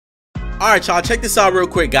Alright y'all, check this out real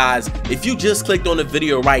quick guys. If you just clicked on the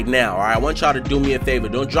video right now, alright, I want y'all to do me a favor.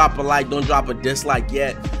 Don't drop a like, don't drop a dislike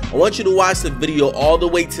yet. I want you to watch the video all the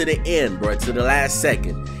way to the end, bro, to the last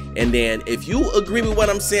second. And then if you agree with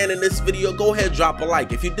what I'm saying in this video, go ahead, drop a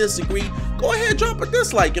like. If you disagree, go ahead, drop a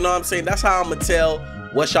dislike. You know what I'm saying? That's how I'm gonna tell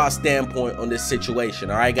what's y'all standpoint on this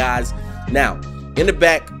situation. Alright guys. Now, in the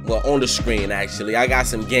back, well, on the screen actually, I got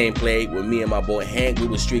some gameplay with me and my boy Hank. We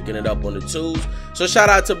was streaking it up on the twos. So shout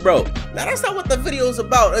out to bro. Now that's not what the video is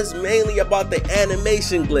about. It's mainly about the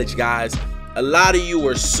animation glitch, guys. A lot of you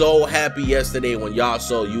were so happy yesterday when y'all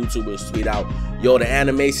saw YouTubers tweet out, yo, the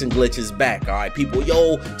animation glitch is back. All right, people,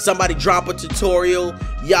 yo, somebody drop a tutorial,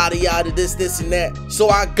 yada yada, this and that. So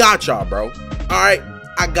I got y'all, bro. All right,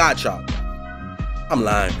 I got y'all. I'm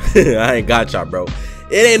lying. I ain't got y'all, bro.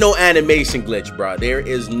 It ain't no animation glitch, bro. There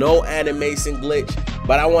is no animation glitch,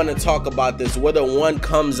 but I want to talk about this, whether one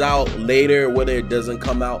comes out later, whether it doesn't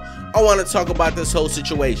come out. I want to talk about this whole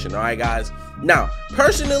situation, all right, guys? Now,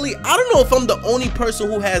 personally, I don't know if I'm the only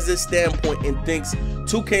person who has this standpoint and thinks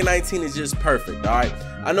 2K19 is just perfect, all right?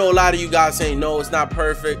 I know a lot of you guys saying, no, it's not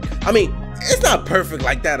perfect. I mean, it's not perfect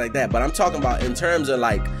like that, but I'm talking about in terms of,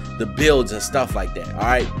 like, the builds and stuff like that, all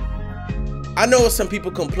right? I know some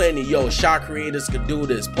people complaining, yo, shot creators could do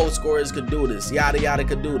this, post scorers could do this, yada yada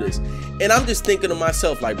could do this. And I'm just thinking to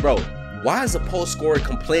myself, like, bro, why is a post scorer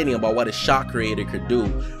complaining about what a shot creator could do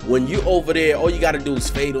when you over there, all you gotta do is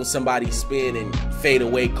fade on somebody's spin and fade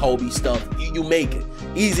away Kobe stuff. You make it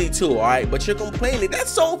easy too, all right? But you're complaining.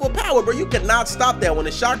 That's so overpowered, bro. You cannot stop that. When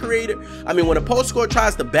a shot creator, I mean, when a post scorer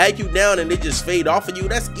tries to bag you down and they just fade off of you,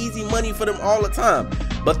 that's easy money for them all the time.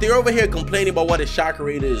 But they're over here complaining about what a shot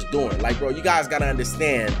creator is doing. Like, bro, you guys gotta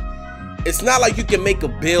understand, it's not like you can make a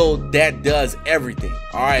build that does everything,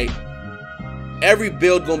 all right? Every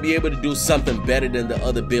build gonna be able to do something better than the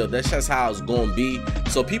other build. That's just how it's gonna be.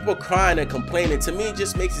 So people crying and complaining, to me, it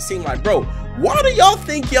just makes it seem like, bro, why do y'all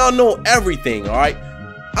think y'all know everything, all right?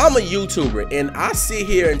 I'm a YouTuber, and I sit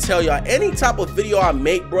here and tell y'all any type of video I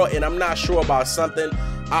make, bro, and I'm not sure about something,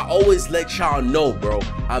 I always let y'all know, bro,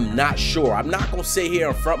 I'm not sure. I'm not gonna sit here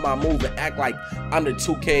and front my move and act like I'm the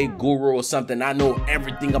 2K guru or something. I know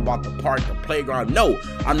everything about the park, the playground. No,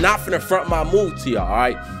 I'm not finna front my move to y'all, all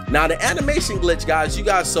right? Now, the animation glitch, guys, you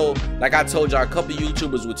guys, so like I told y'all, a couple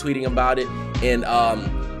YouTubers were tweeting about it, and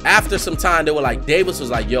after some time, they were like, Davis was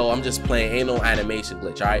like, yo, I'm just playing, ain't no animation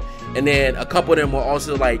glitch, all right? And then a couple of them were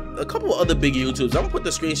also like, a couple of other big YouTubers, I'm gonna put the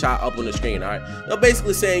screenshot up on the screen, all right? They're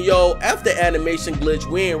basically saying, yo, after animation glitch,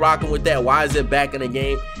 we ain't rocking with that. Why is it back in the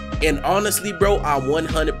game? And honestly, bro, I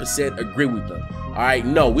 100% agree with them. All right,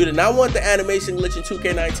 no, we do not want the animation glitch in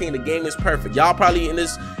 2K19. The game is perfect. Y'all probably in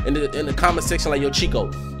the comment section like, yo,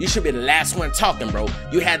 Chiko, you should be the last one talking, bro.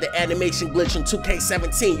 You had the animation glitch on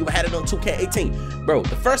 2K17. You had it on 2K18. Bro,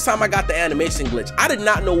 the first time I got the animation glitch, I did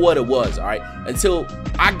not know what it was, all right? Until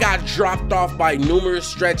I got dropped off by numerous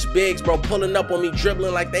stretch bigs, bro, pulling up on me,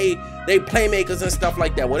 dribbling like they playmakers and stuff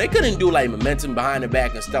like that. Well, they couldn't do like momentum behind the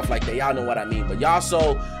back and stuff like that. Y'all know what I mean. But y'all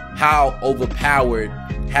saw how overpowered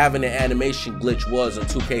having an animation glitch was on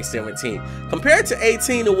 2K17 compared to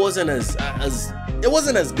 18. It wasn't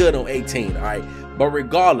as good on 18, all right? But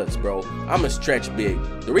regardless, bro, I'm a stretch big.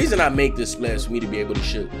 The reason I make this splash is for me to be able to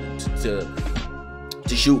shoot to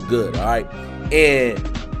shoot good, all right? And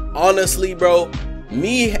honestly, bro,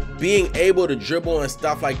 me being able to dribble and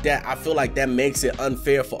stuff like that, I feel like that makes it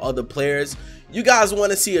unfair for other players. You guys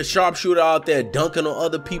want to see a sharpshooter out there dunking on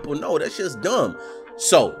other people? No, that's just dumb.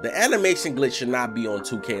 So the animation glitch should not be on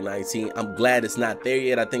 2K19. I'm glad it's not there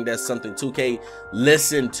yet. I think that's something 2K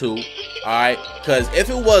listened to, all right? Because if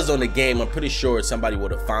it was on the game, I'm pretty sure somebody would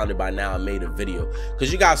have found it by now and made a video.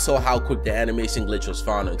 Because you guys saw how quick the animation glitch was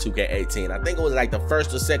found on 2K18. I think it was like the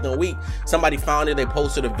first or second week. Somebody found it, they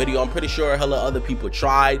posted a video. I'm pretty sure hella other people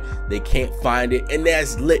tried. They can't find it, and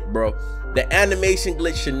that's lit, bro. The animation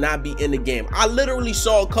glitch should not be in the game. I literally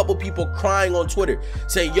saw a couple people crying on Twitter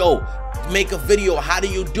saying, yo, make a video, how do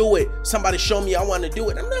you do it? Somebody show me, I want to do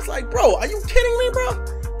it. I'm just like, bro, are you kidding me,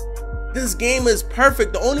 bro? This game is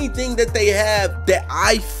perfect. The only thing that they have that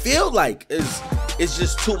I feel like is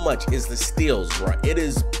just too much is the steals, bro. It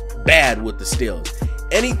is bad with the steals.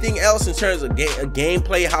 Anything else in terms of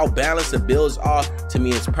gameplay, how balanced the builds are, to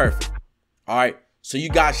me it's perfect, all right? So you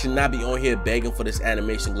guys should not be on here begging for this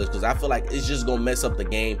animation glitch, because I feel like it's just gonna mess up the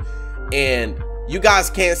game. And you guys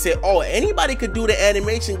can't say, oh, anybody could do the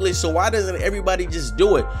animation glitch, so why doesn't everybody just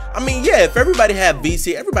do it? I mean, yeah, if everybody had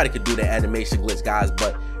VC, everybody could do the animation glitch, guys,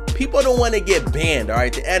 but people don't want to get banned, all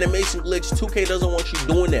right? The animation glitch, 2K doesn't want you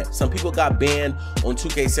doing that. Some people got banned on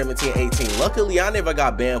 2K17, 18. Luckily, I never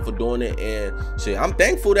got banned for doing it, and shit, I'm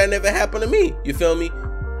thankful that never happened to me. You feel me?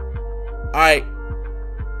 Alright.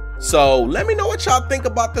 So let me know what y'all think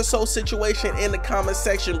about this whole situation in the comment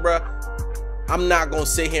section, bruh. I'm not gonna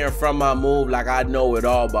sit here in front of my move like I know it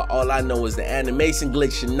all, but all I know is the animation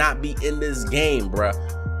glitch should not be in this game, bruh.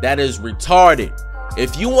 That is retarded.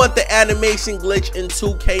 If you want the animation glitch in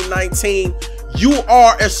 2K19, you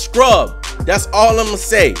are a scrub. That's all I'm gonna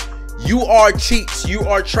say. You are cheats. You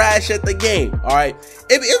are trash at the game. All right.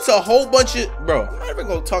 It's a whole bunch of, bro. I'm not even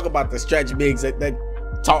gonna talk about the stretch bigs that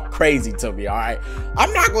talk crazy to me. All right.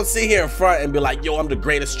 I'm not gonna sit here in front and be like, yo, I'm the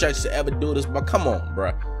greatest stretch to ever do this. But come on,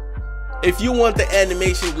 bro. If you want the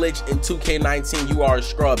animation glitch in 2K19, you are a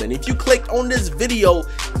scrub. And if you clicked on this video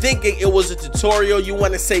thinking it was a tutorial, you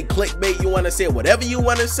want to say clickbait, you want to say whatever you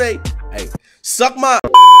want to say, hey, suck my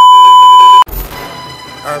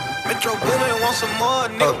Metro Boomin want some more,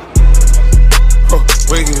 nigga.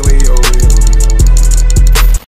 Wiggy, wiggy, wiggy.